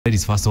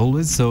Ladies first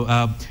always. So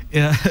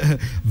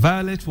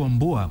Violet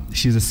Wambua,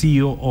 she's the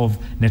CEO of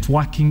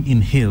Networking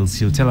in Hills.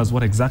 She'll tell us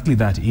what exactly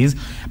that is.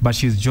 But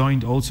she's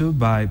joined also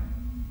by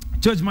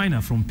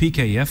Maina from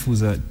PKF,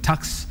 who's a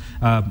tax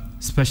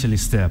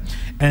specialist there.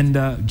 And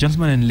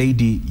gentlemen and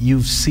lady,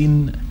 you've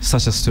seen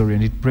such a story,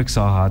 and it breaks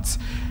our hearts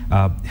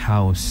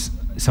how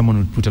someone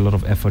would put a lot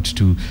of effort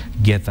to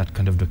get that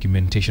kind of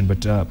documentation.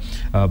 But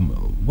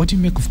what do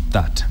you make of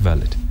that,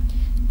 Violet?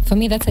 For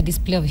me, that's a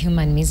display of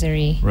human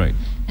misery. Right.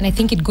 And I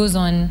think it goes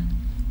on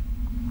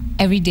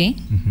every day,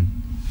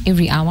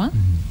 every hour.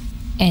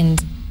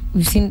 And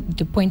we've seen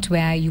the point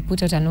where you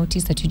put out a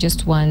notice that you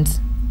just want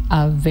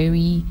a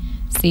very,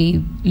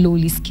 say,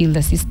 lowly skilled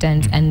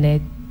assistant, and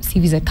the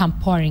CVs that come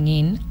pouring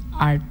in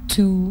are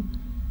too...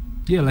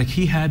 Yeah, like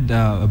he had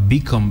a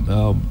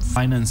BCom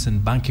finance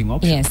and banking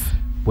option. Yes.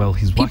 Well,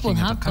 he's people working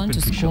have at a gone to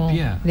carpentry school.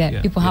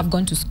 shop. People have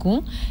gone to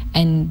school,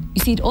 and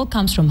you see, it all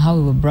comes from how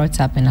we were brought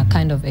up in a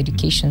kind of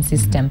education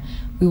system.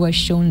 We were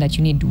shown that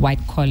you need white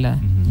collar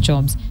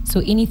jobs.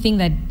 So anything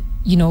that,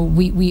 you know,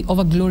 we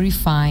over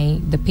glorify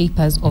the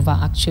papers over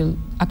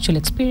actual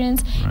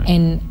experience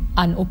and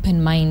an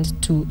open mind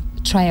to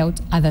try out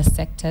other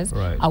sectors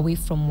away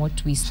from what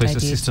we studied. So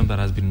it's a system that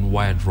has been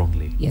wired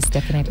wrongly. Yes,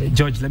 definitely.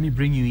 George, let me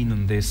bring you in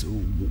on this.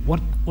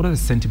 What are the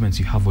sentiments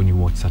you have when you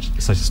watch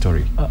such a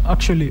story?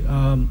 Actually,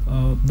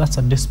 that's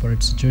a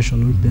desperate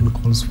situation, which then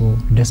calls for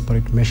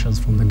desperate measures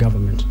from the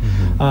government.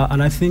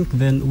 And I think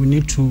then we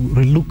need to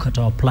relook at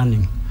our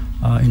planning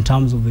in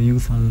terms of the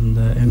youth and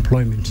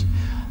employment.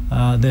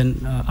 Then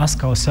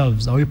ask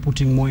ourselves, are we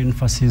putting more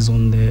emphasis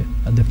on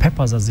the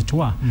papers, as it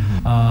were,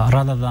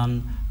 rather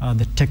than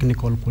the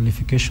technical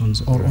qualifications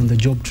or on the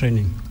job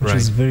training, which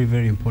is very,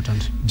 very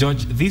important.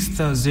 George, this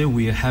Thursday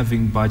we are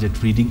having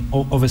budget reading.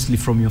 Obviously,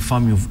 from your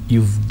firm,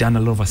 you've done a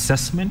lot of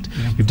assessment,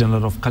 you've done a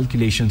lot of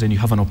calculations, and you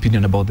have an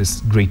opinion about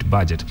this great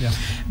budget.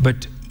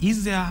 But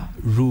is there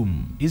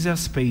room, is there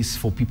space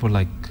for people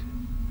like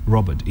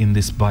Robert in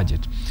this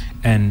budget?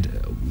 And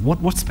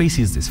what space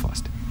is this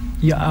first?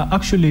 Yeah,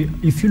 actually,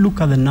 if you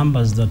look at the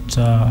numbers that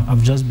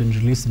have just been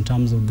released in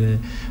terms of the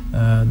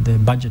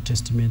budget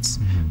estimates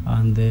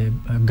and the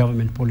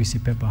government policy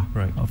paper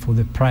for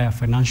the prior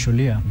financial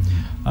year,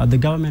 the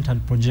government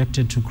had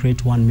projected to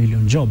create 1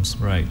 million jobs.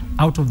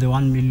 Out of the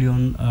 1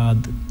 million,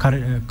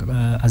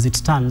 as it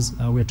stands,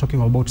 we're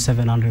talking about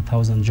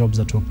 700,000 jobs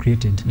that were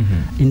created.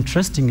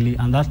 Interestingly,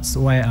 and that's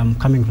why I'm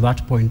coming to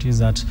that point, is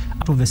that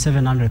out of the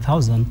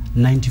 700,000,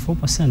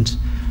 94%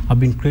 have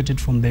been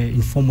created from the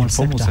informal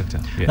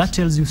sector. That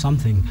tells you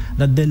something,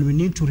 that then we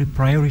need to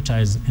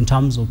reprioritize in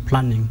terms of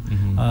planning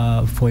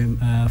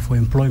for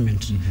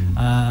employment.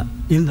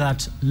 In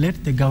that,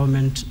 let the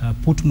government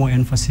put more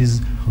emphasis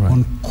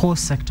on core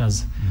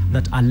sectors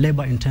that are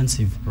labor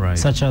intensive,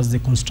 such as the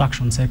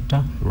construction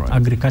sector,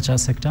 agriculture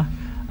sector.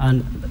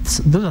 And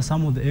those are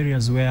some of the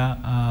areas where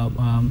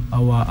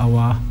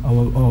our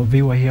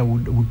viewer here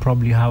would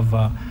probably have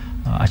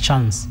a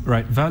chance.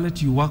 Right.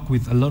 Violet, you work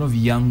with a lot of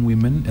young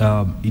women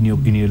in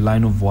your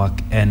line of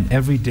work, and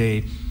every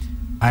day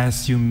I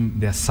assume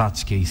there are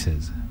such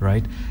cases,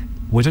 right?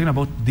 We're talking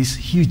about this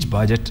huge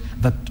budget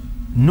that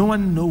no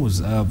one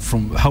knows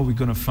from how we're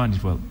going to fund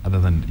it, well,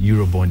 other than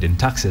Eurobond and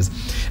taxes.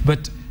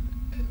 But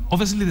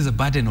obviously there's a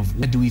burden of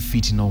where do we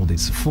fit in all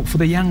this? For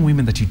the young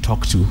women that you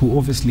talk to, who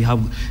obviously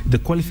have the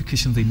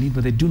qualifications they need,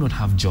 but they do not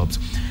have jobs,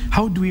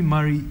 how do we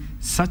marry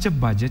such a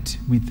budget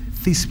with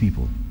these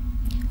people?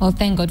 Well,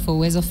 thank God for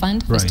Uwezo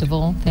Fund, first of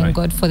all. Thank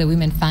God for the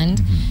Women Fund.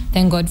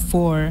 Thank God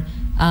for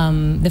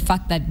the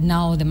fact that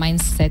now the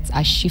mindsets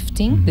are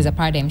shifting. There's a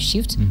paradigm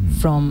shift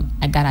from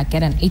I gotta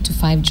get an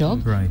 8-to-5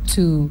 job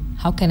to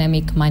how can I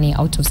make money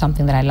out of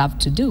something that I love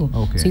to do.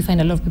 So you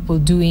find a lot of people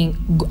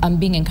I'm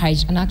being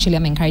encouraged, and actually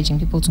I'm encouraging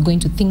people to go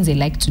into things they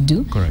like to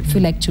do. If you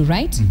like to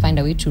write, find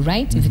a way to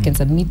write. If you can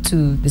submit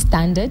to the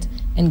standard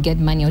and get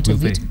money out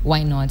of it,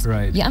 why not?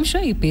 Yeah, I'm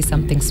sure you pay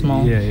something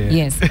small.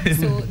 Yes.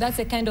 So that's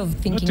the kind of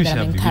thinking that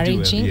I'm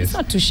encouraging. It's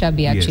not too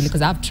shabby, actually,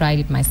 because I've tried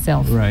it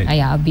myself.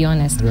 I'll be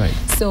honest.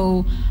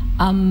 So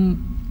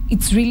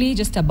it's really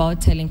just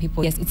about telling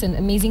people, yes, it's an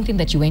amazing thing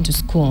that you went to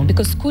school,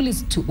 because school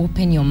is to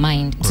open your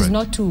mind. It is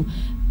not to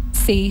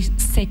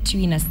set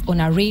you on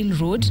a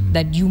railroad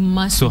that you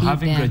must be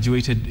having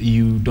graduated,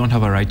 you don't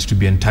have a right to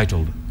be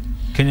entitled.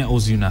 Kenya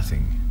owes you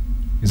nothing.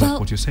 Is that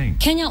what you're saying?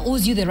 Kenya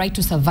owes you the right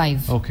to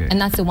survive. And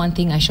that's the one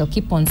thing I shall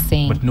keep on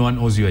saying. But no one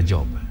owes you a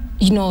job.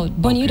 You know,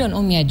 Bonnie, you don't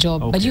owe me a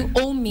job, but you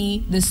owe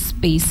me the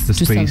space to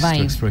survive.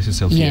 To express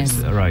yourself,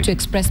 to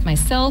express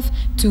myself,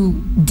 to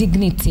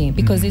dignity,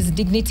 because there's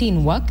dignity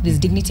in work, there's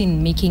dignity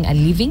in making a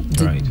living,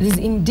 there's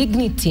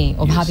indignity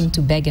of having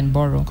to beg and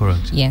borrow.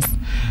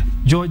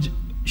 George,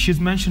 she's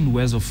mentioned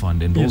Uwezo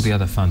Fund and all the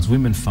other funds,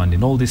 Women Fund,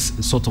 and all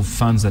these sort of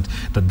funds that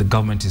the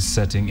government is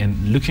setting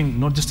and looking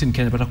not just in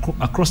Kenya but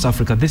across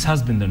Africa. This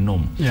has been the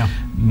norm.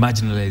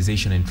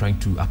 Marginalization and trying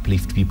to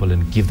uplift people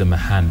and give them a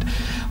hand.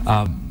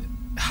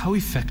 How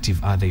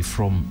effective are they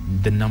from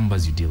the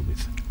numbers you deal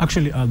with?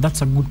 Actually,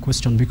 that's a good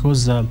question,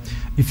 because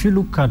if you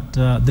look at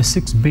the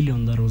 6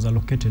 billion that was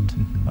allocated,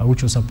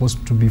 which was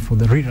supposed to be for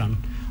the rerun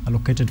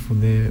allocated for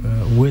the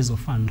Uwezo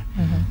Fund,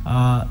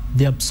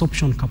 the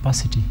absorption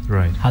capacity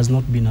has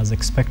not been as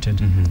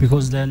expected,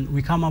 because then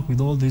we come up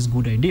with all these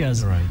good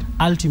ideas.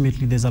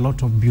 Ultimately, there's a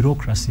lot of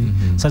bureaucracy,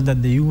 such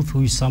that the youth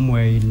who is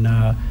somewhere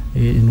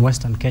in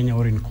Western Kenya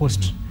or in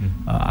Coast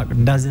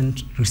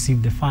doesn't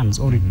receive the funds,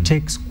 or it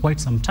takes quite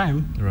some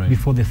time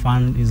before the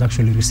fund is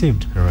actually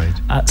received.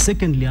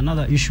 Secondly,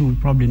 another issue we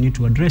probably need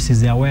to address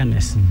is the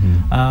awareness.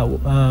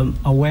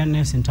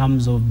 Awareness in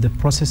terms of the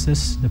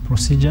processes, the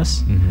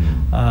procedures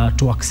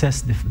to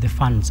access the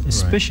funds,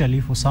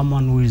 especially for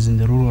someone who is in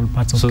the rural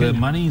parts of Kenya. So the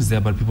money is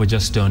there, but people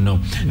just don't know.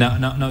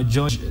 Now,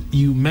 George,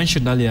 you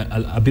mentioned earlier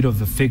a bit of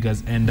the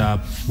figures, and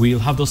we'll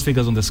have those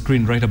figures on the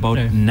screen right about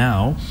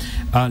now.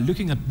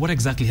 Looking at what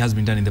exactly has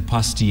been done in the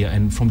past year,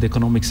 and from the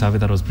economic survey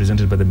that was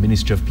presented by the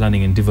Ministry of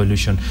Planning and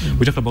Devolution,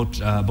 we talked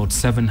about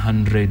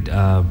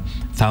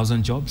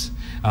 700,000 jobs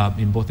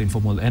in both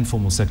informal and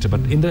formal sector.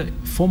 But in the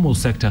formal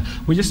sector,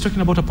 we're just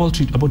talking about about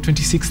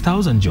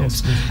 26,000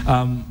 jobs.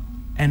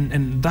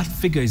 And that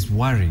figure is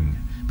worrying,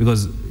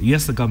 because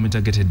yes, the government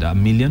targeted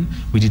 1 million,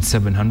 we did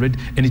 700,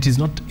 and it is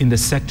not in the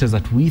sectors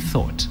that we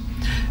thought.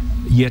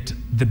 Yet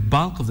the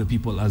bulk of the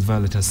people, as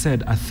Violet has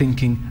said, are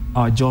thinking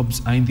our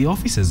jobs are in the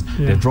offices.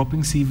 They're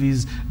dropping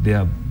CVs,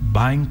 they're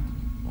buying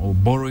or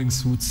borrowing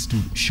suits to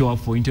show up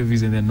for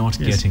interviews, and they're not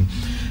getting.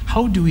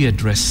 How do we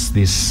address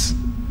this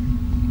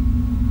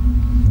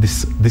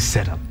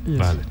setup,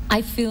 Violet?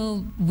 I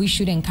feel we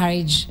should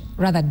encourage,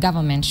 rather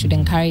government should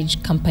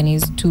encourage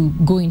companies to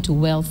go into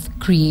wealth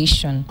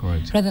creation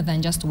rather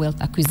than just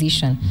wealth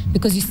acquisition.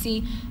 Because you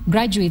see,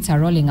 graduates are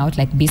rolling out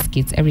like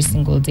biscuits every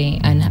single day,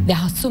 and there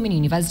are so many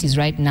universities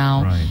right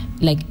now.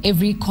 Like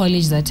every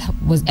college that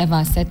was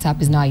ever set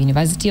up is now a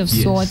university of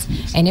sorts,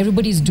 and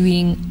everybody's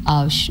doing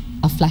a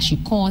flashy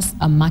course,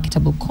 a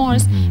marketable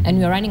course, and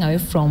we're running away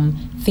from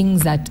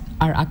things that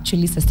are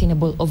actually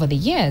sustainable over the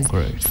years.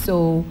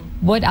 So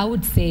what I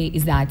would say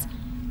is that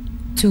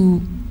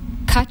to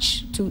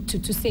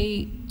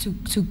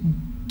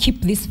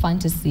keep this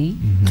fantasy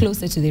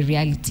closer to the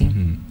reality,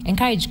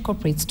 encourage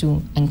corporates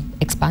to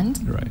expand.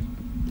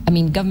 I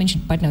mean, government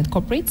should partner with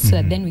corporates so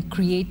that then we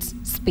create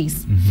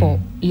space for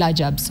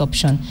larger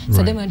absorption.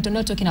 So then we're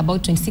not talking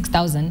about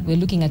 26,000, we're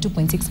looking at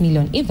 2.6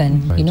 million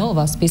even, you know,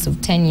 over a space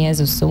of 10 years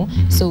or so.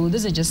 So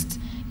those are just,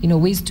 you know,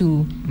 ways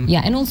to,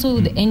 and also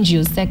the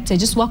NGO sector,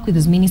 just work with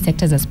as many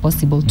sectors as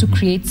possible to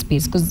create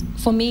space. Because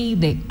for me,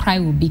 the cry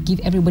will be give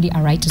everybody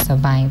a right to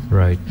survive.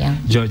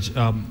 George,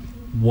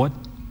 what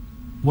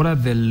are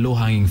the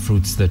low-hanging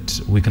fruits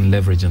that we can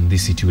leverage on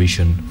this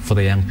situation for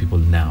the young people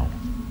now?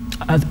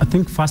 I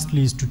think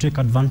firstly is to take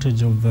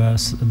advantage of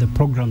the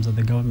programs that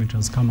the government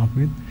has come up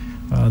with,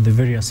 the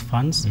various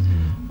funds,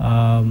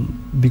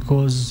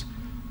 because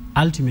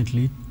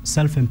ultimately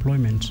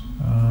self-employment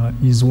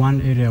is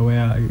one area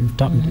where,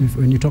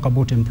 when you talk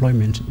about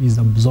employment, is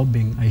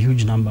absorbing a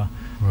huge number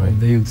of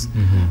the youth.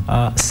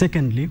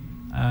 Secondly,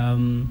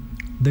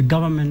 the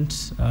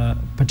government,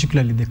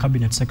 particularly the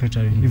cabinet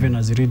secretary, even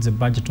as he reads the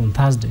budget on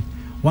Thursday,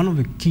 one of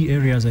the key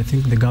areas I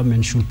think the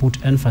government should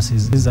put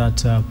emphasis is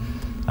that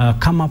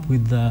come up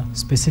with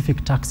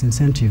specific tax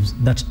incentives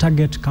that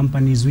target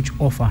companies which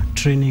offer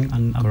training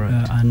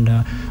and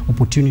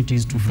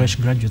opportunities to fresh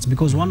graduates,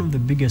 because one of the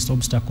biggest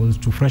obstacles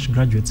to fresh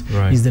graduates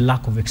is the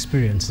lack of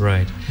experience.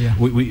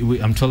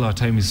 I'm told our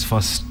time is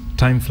fast.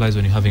 Time flies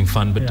when you're having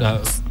fun, but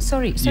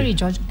sorry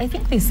George, I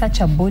think there's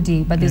such a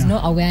body, but there's no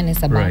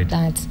awareness about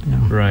that.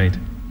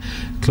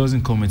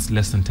 Closing comments,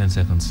 less than 10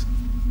 seconds.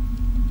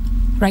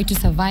 Right to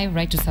survive,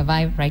 right to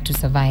survive, right to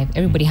survive.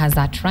 Everybody has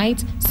that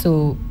right.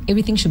 So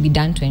everything should be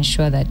done to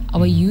ensure that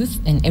our youth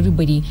and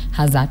everybody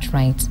has that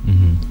right.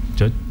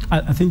 Judge?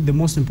 I think the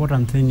most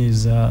important thing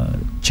is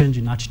change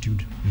in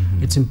attitude.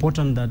 It's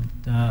important that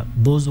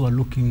those who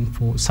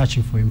are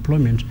searching for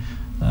employment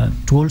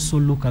to also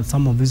look at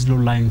some of these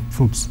low-lying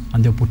fruits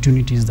and the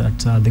opportunities that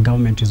the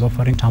government is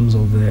offering in terms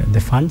of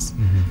the funds.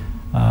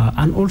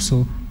 And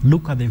also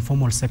look at the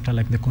informal sector,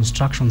 like the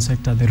construction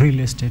sector, the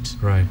real estate.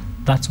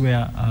 That's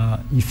where,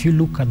 if you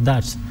look at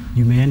that,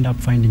 you may end up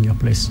finding your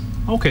place.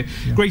 Okay,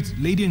 great.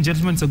 Ladies and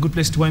gentlemen, it's a good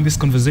place to wind this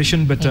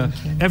conversation, but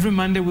every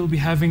Monday we'll be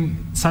having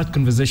such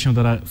conversations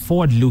that are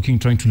forward-looking,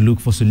 trying to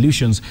look for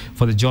solutions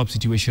for the job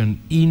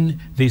situation in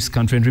this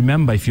country. And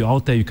remember, if you're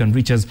out there, you can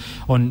reach us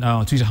on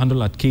our Twitter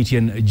handle at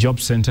KTN Job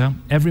Center.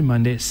 Every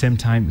Monday, same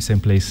time, same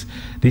place.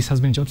 This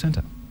has been Job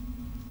Center.